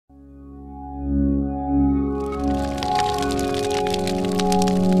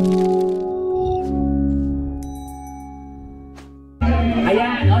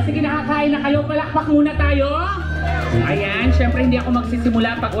muna tayo. Ayan, syempre hindi ako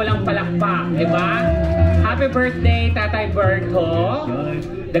magsisimula pag walang palakpak, di ba? Happy birthday, Tata Bert,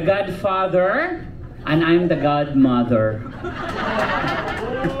 the Godfather, and I'm the Godmother.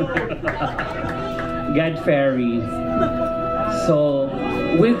 God fairies. So,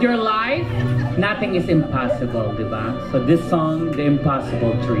 with your life, nothing is impossible, di ba? So this song, The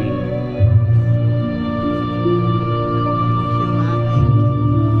Impossible Dream.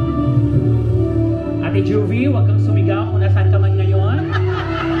 Ate Juvie, huwag kang sumigaw kung nasaan ka man ngayon.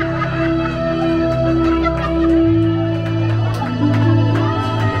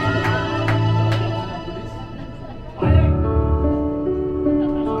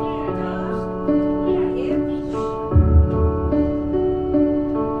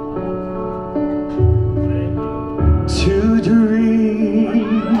 To dream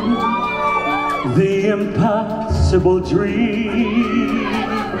the impossible dream,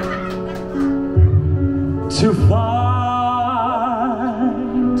 to find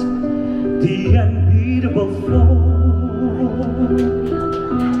the unbeatable flow,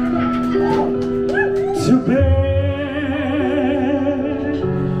 to bear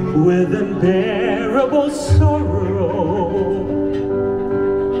with unbearable sorrow,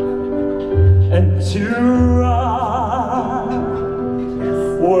 and to run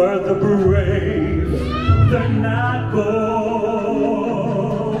where the brave do not go,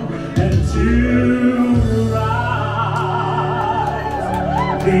 and to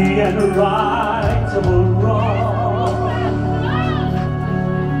the unrightable wrong,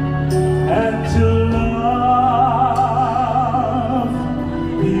 and to love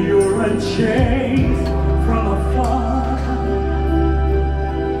pure and chaste from afar,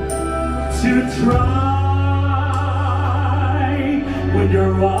 to try when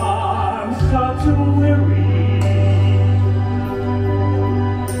your arms start to weary,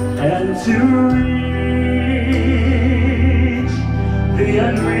 and to reach the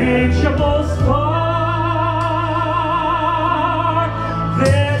unreachable star.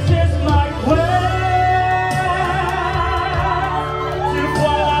 This is my quest, to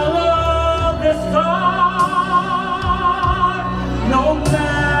follow the star, no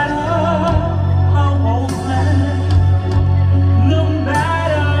matter how old man, no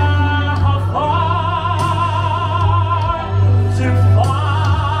matter how far, to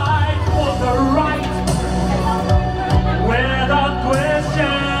fight for the right without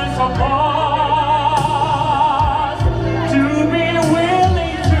questions or pause, to be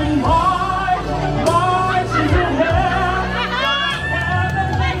willing to march into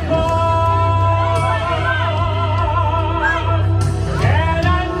heavenly cause. And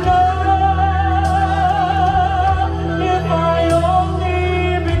I know if I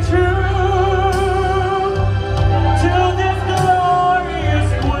only be true to this glorious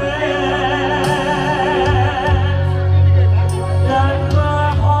quest, that my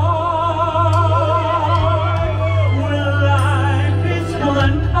heart will lie peaceful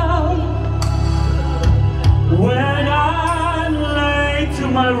and calm when I'm laid to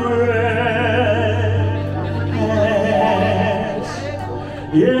my rest.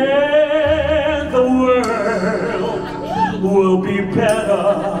 Yeah, the world will be better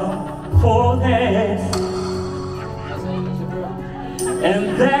for this, and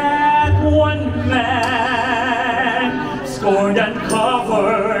that one man scorned and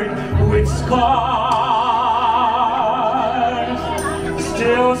covered with scars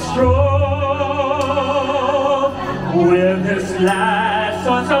still strove with his last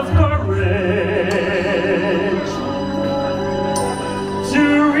sons of courage to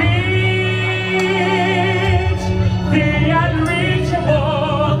reach the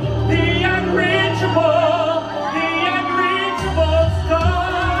unreachable, the unreachable, the unreachable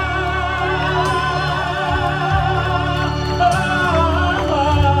star.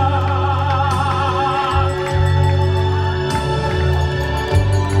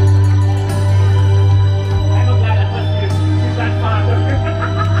 I'm glad I was you, Godfather.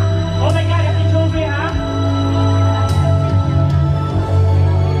 Oh my God, Ate Juvie, ha?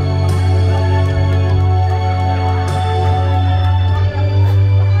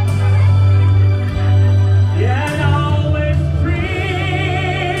 And always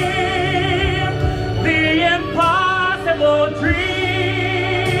dream the impossible dream.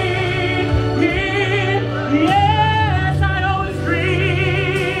 Yes, I always reach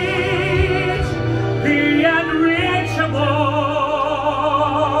the unreachable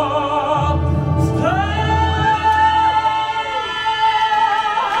star.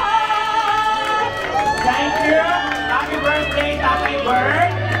 Thank you. Happy birthday, Tata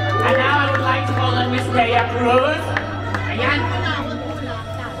Bert. And now I would like to call on Miss Thea Cruz. Ayan.